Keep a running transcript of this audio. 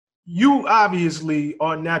you obviously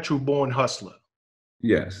are a natural born hustler.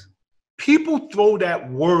 Yes. People throw that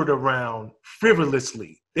word around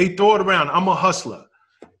frivolously. They throw it around, I'm a hustler.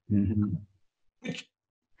 Mm-hmm.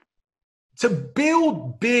 To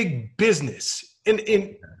build big business, and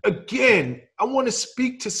again, I want to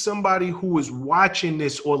speak to somebody who is watching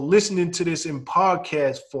this or listening to this in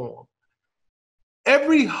podcast form.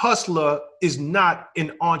 Every hustler is not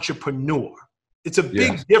an entrepreneur. It's a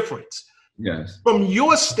big difference. Yes. From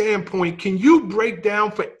your standpoint, can you break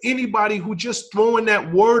down for anybody who just throwing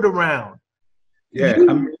that word around? Yeah.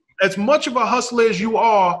 You, as much of a hustler as you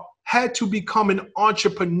are, had to become an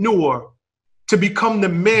entrepreneur to become the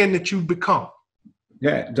man that you've become.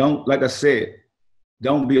 Yeah. Like I said,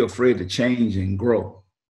 don't be afraid to change and grow.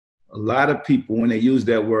 A lot of people, when they use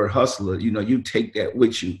that word hustler, you take that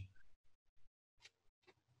with you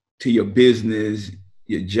to your business,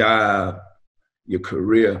 your job, your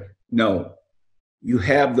career. No, you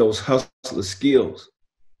have those hustler skills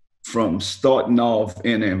from starting off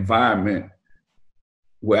in an environment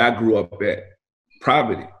where I grew up at,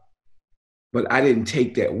 poverty. But I didn't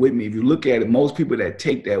take that with me. If you look at it, most people that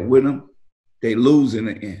take that with them, they lose in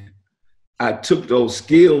the end. I took those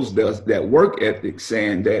skills, that work ethic,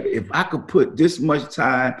 saying that if I could put this much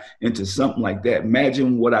time into something like that,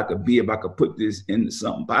 imagine what I could be if I could put this into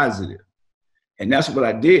something positive. And that's what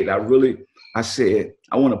I did. I said,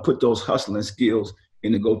 I want to put those hustling skills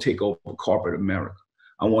in to go take over corporate America.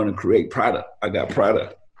 I want to create product. I got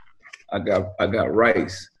product. I got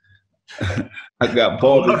rice. I got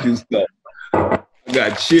barbecue stuff. I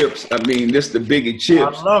got chips. I mean, this the bigger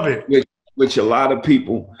chips. I love it. Which a lot of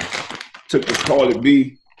people took the Cardi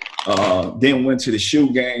B, then went to the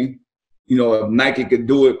shoe game. If Nike could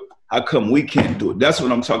do it, how come we can't do it? That's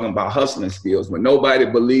what I'm talking about, hustling skills. When nobody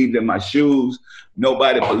believed in my shoes,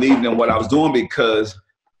 nobody believed in what I was doing because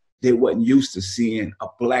they wasn't used to seeing a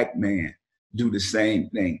black man do the same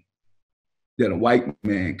thing that a white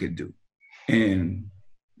man could do. And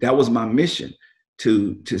that was my mission,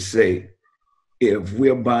 to say, if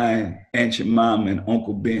we're buying Aunt your mom and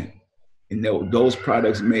Uncle Ben, and those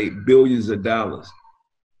products made billions of dollars,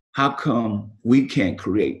 how come we can't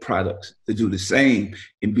create products to do the same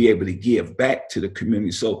and be able to give back to the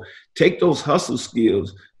community? So take those hustle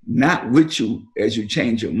skills, not with you as you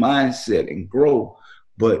change your mindset and grow,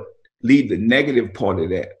 but leave the negative part of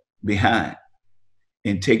that behind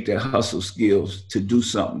and take that hustle skills to do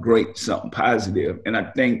something great, something positive. And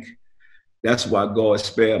I think that's why God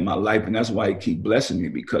spared my life, and that's why he keep blessing me,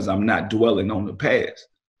 because I'm not dwelling on the past.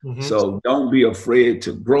 Mm-hmm. So don't be afraid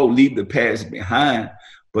to grow, leave the past behind.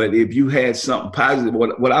 But if you had something positive,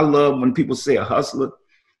 what I love when people say a hustler,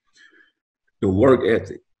 the work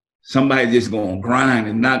ethic. Somebody just gonna grind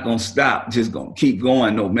and not gonna stop, just gonna keep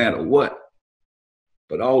going no matter what.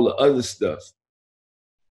 But all the other stuff,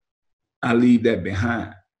 I leave that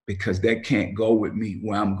behind because that can't go with me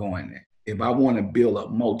where I'm going at. If I want to build a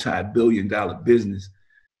multi-billion-dollar business,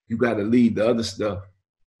 you got to leave the other stuff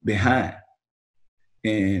behind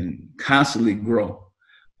and constantly grow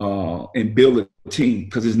and build a team,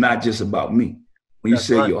 because it's not just about me. When you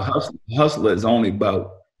say right. You're a hustler is only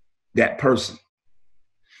about that person.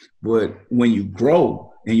 But when you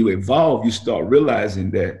grow and you evolve, you start realizing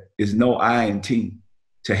that it's no I in team.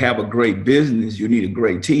 To have a great business, you need a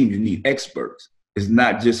great team. You need experts. It's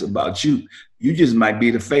not just about you. You just might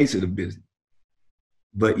be the face of the business.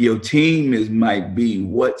 But your team might be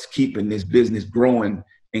what's keeping this business growing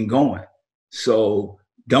and going. So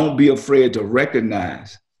don't be afraid to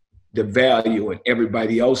recognize the value in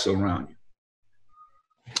everybody else around you.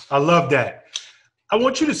 I love that. I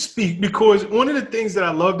want you to speak, because one of the things that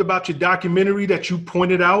I loved about your documentary that you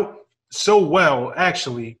pointed out so well,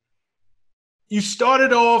 actually, you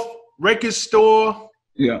started off record store.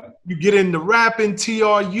 Yeah. You get into rapping,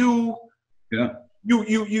 TRU. Yeah.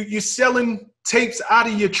 You're selling tapes out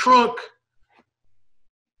of your trunk.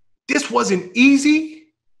 This wasn't easy,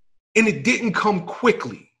 and it didn't come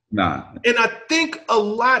quickly. Nah. And I think a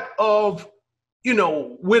lot of,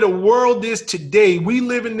 where the world is today, we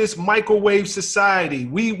live in this microwave society.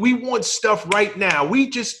 We want stuff right now. We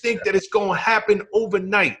just think that it's going to happen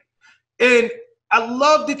overnight. And I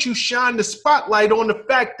love that you shine the spotlight on the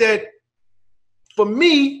fact that, for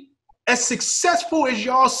me, as successful as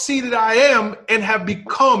y'all see that I am and have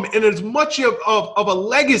become, and as much of a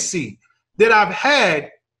legacy that I've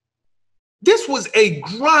had, this was a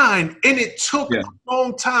grind, and it took a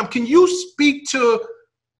long time. Can you speak to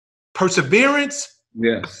perseverance,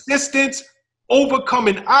 persistence,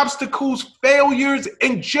 overcoming obstacles, failures,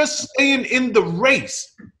 and just staying in the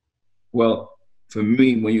race? Well, for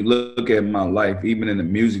me, when you look at my life, even in the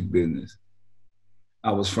music business,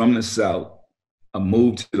 I was from the South. I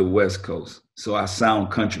moved to the West Coast. So I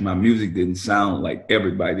sound country. My music didn't sound like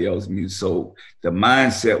everybody else's music. So the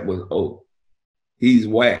mindset was, oh, he's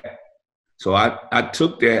whack. So I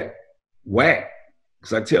took that whack,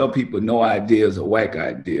 because I tell people no idea is a whack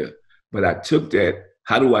idea. But I took that,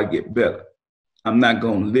 how do I get better? I'm not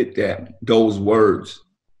going to let those words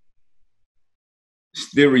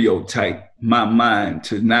stereotype my mind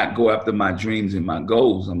to not go after my dreams and my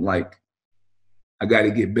goals. I'm like, I got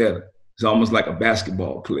to get better. It's almost like a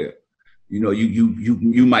basketball player. You know,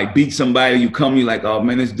 you might beat somebody, you're like, oh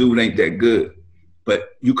man, this dude ain't that good.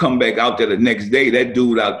 But you come back out there the next day, that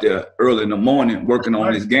dude out there early in the morning working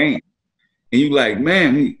on his game. And you like,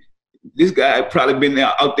 man, this guy probably been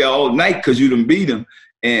out there all night because you done beat him.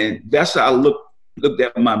 And that's how I looked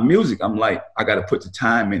at my music. I'm like, I got to put the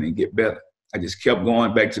time in and get better. I just kept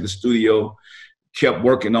going back to the studio, kept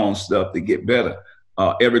working on stuff to get better.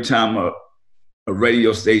 Every time a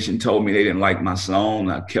radio station told me they didn't like my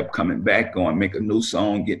song, I kept coming back, going, make a new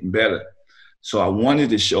song, getting better. So I wanted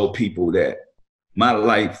to show people that my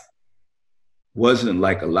life wasn't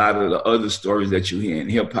like a lot of the other stories that you hear in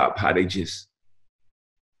hip hop, how they just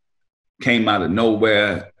came out of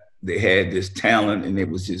nowhere. They had this talent and it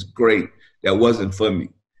was just great. That wasn't for me.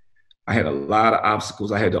 I had a lot of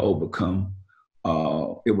obstacles I had to overcome.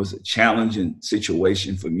 It was a challenging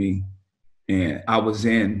situation for me. And I was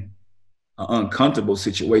in an uncomfortable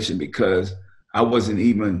situation because I wasn't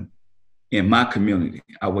even in my community.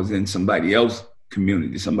 I was in somebody else's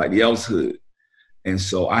community, somebody else's hood. And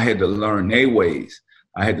so I had to learn their ways.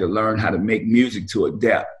 I had to learn how to make music to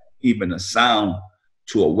adapt, even a sound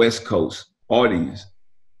to a West Coast audience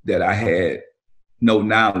that I had no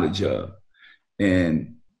knowledge of.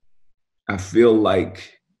 And I feel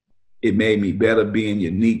like it made me better being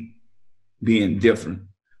unique, being different.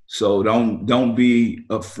 So don't be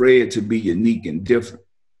afraid to be unique and different.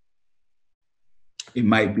 It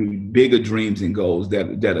might be bigger dreams and goals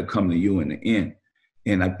that'll come to you in the end.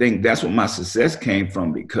 And I think that's where my success came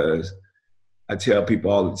from, because I tell people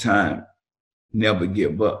all the time, never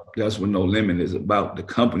give up. That's what No Limit is about. The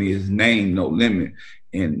company is named No Limit,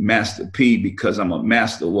 and Master P, because I'm a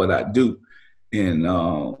master of what I do. And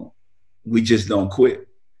we just don't quit.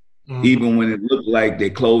 Mm-hmm. Even when it looked like they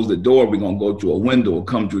closed the door, we're going to go through a window or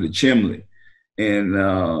come through the chimney.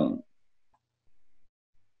 And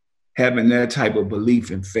having that type of belief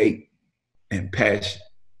and faith and passion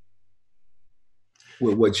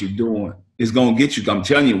with what you're doing is going to get you. I'm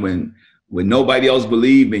telling you, when nobody else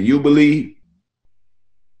believes and you believe,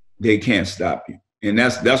 they can't stop you. And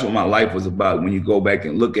that's what my life was about. When you go back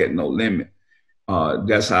and look at No Limit,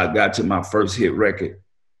 that's how I got to my first hit record.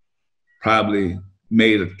 Probably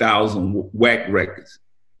made 1,000 whack records.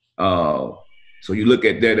 So you look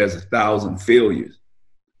at that as 1,000 failures,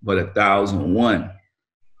 but 1,001,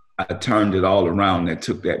 I turned it all around and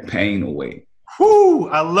took that pain away. Whoo,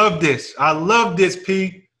 I love this. I love this,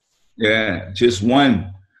 P. Yeah, just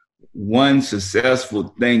one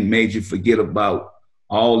successful thing made you forget about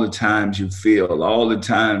all the times you failed, all the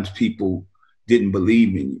times people didn't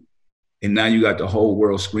believe in you. And now you got the whole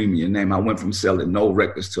world screaming your name. I went from selling no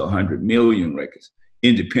records to 100 million records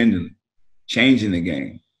independently, changing the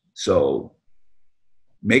game. So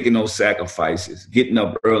making those sacrifices, getting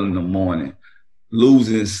up early in the morning,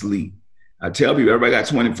 losing sleep. I tell people, everybody got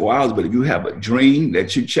 24 hours, but if you have a dream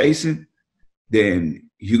that you're chasing, then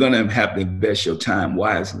you're going to have to invest your time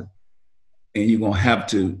wisely. And you're going to have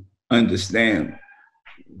to understand,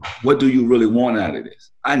 what do you really want out of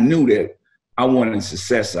this? I knew that I wanted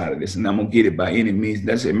success out of this, and I'm going to get it by any means.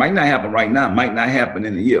 That's it. It might not happen right now. It might not happen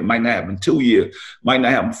in a year. It might not happen 2 years. It might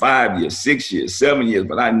not happen 5 years, 6 years, 7 years.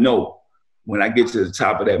 But I know when I get to the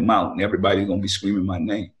top of that mountain, everybody's going to be screaming my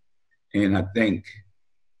name. And I think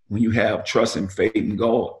when you have trust and faith in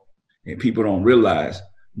God, and people don't realize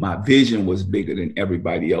my vision was bigger than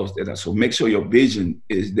everybody else. So make sure your vision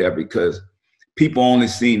is there, because people only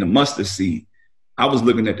seen the mustard seed. I was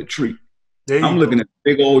looking at the tree. I'm looking at a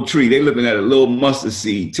big old tree. They're looking at a little mustard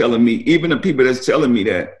seed, telling me, even the people that's telling me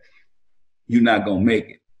that you're not going to make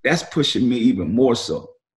it, that's pushing me even more so.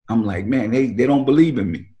 I'm like, man, they don't believe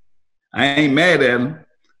in me. I ain't mad at them,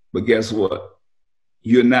 but guess what?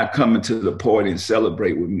 You're not coming to the party and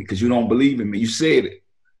celebrate with me because you don't believe in me. You said it.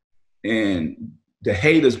 And the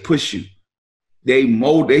haters push you.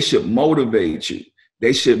 They should motivate you.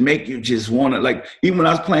 They should make you just want to, like, even when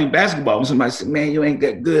I was playing basketball, when somebody said, man, you ain't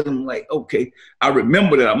that good. I'm like, okay. I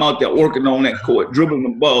remember that I'm out there working on that court, dribbling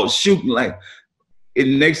the ball, shooting, like, and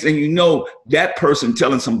the next thing you know, that person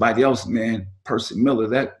telling somebody else, man, Percy Miller,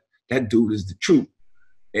 that dude is the truth.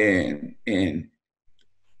 And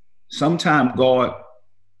sometimes God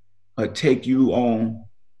will take you on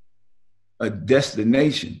a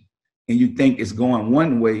destination and you think it's going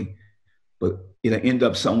one way, but it'll end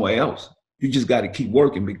up somewhere else. You just got to keep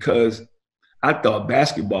working, because I thought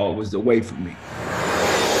basketball was the way for me.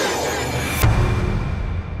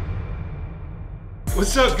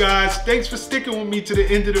 What's up, guys? Thanks for sticking with me to the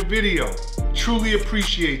end of the video. Truly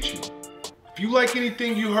appreciate you. If you like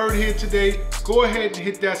anything you heard here today, go ahead and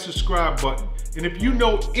hit that subscribe button. And if you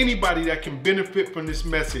know anybody that can benefit from this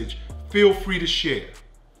message, feel free to share.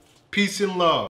 Peace and love.